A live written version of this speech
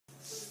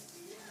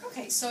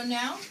Okay, so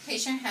now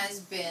patient has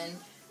been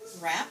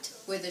wrapped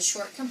with the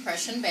short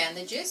compression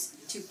bandages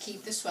to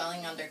keep the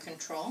swelling under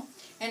control.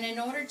 And in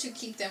order to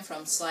keep them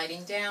from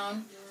sliding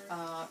down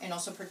and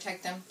also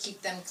protect them,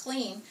 keep them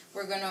clean,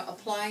 we're going to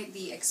apply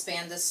the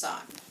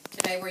Xpandasox.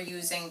 Today we're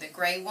using the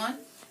gray one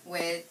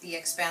with the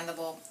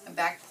expandable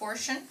back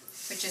portion,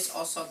 which is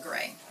also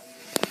gray.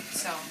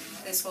 So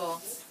this will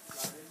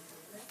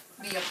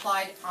be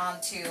applied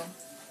onto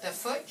the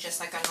foot just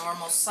like a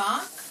normal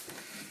sock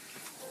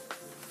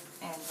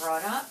and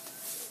brought up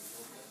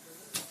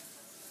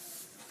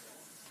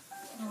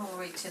all the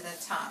way to the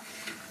top.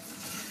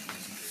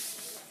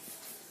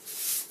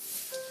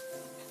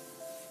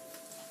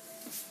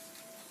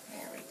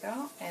 There we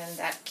go, and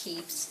that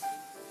keeps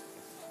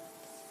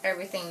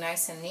everything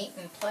nice and neat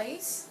in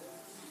place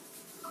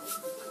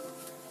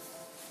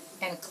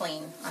and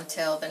clean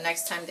until the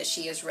next time that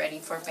she is ready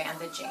for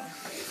bandaging.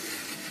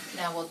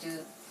 Now we'll do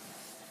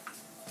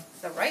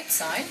the right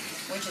side,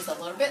 which is a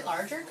little bit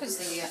larger because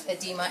the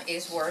edema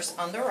is worse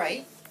on the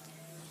right.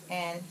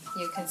 And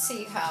you can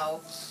see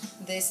how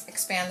this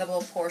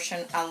expandable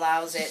portion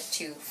allows it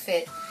to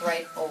fit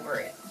right over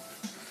it.